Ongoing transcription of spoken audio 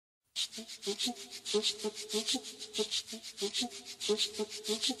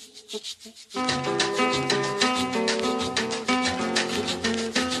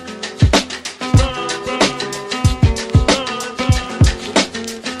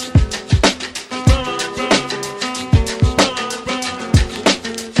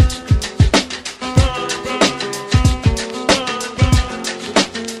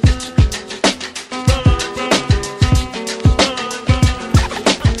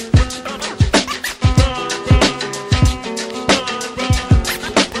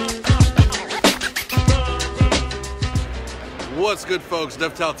What's good, folks?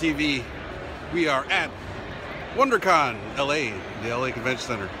 DefTal TV. We are at WonderCon, LA, the LA Convention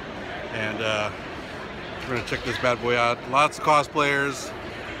Center, and we're gonna check this bad boy out. Lots of cosplayers,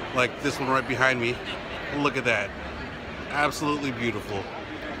 like this one right behind me. Look at that, absolutely beautiful.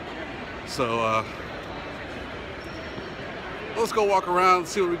 So let's go walk around,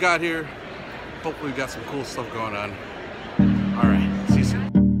 see what we got here. Hopefully we got some cool stuff going on. All right, see you soon.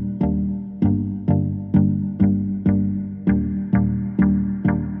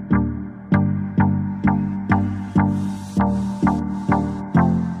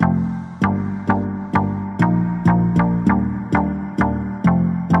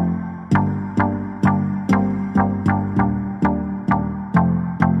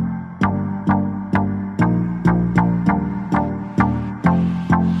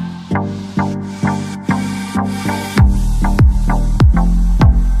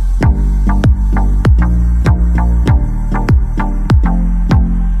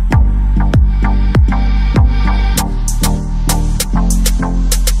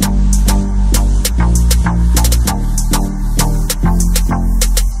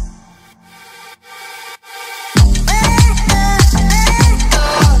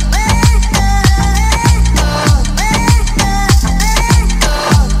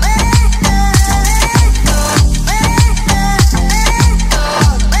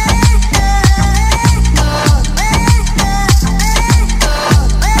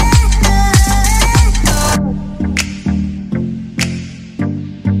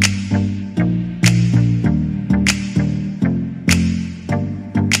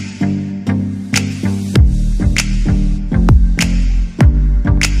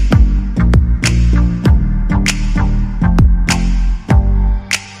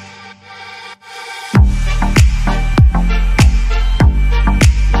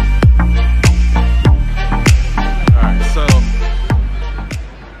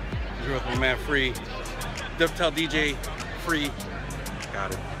 Free, DefTal DJ free,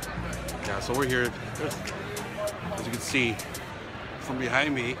 got it. Yeah, so we're here. As you can see from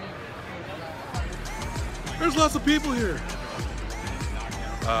behind me, there's lots of people here.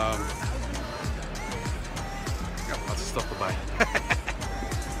 Got lots of stuff to buy.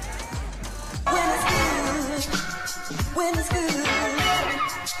 When it's good.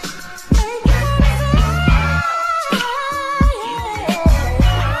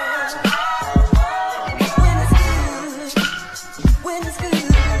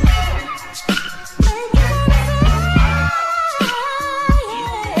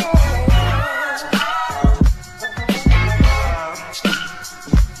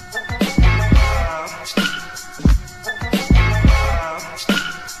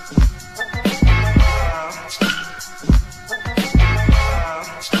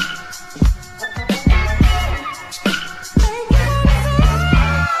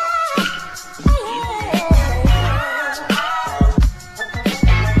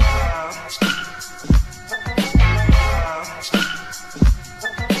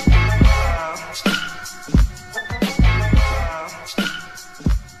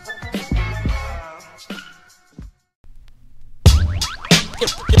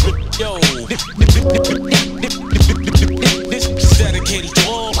 Yo, this is dedicated to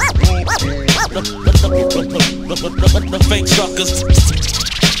all the fake suckers.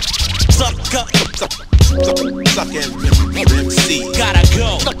 Suck MC. Gotta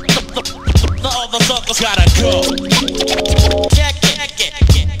go. The other suckers gotta go.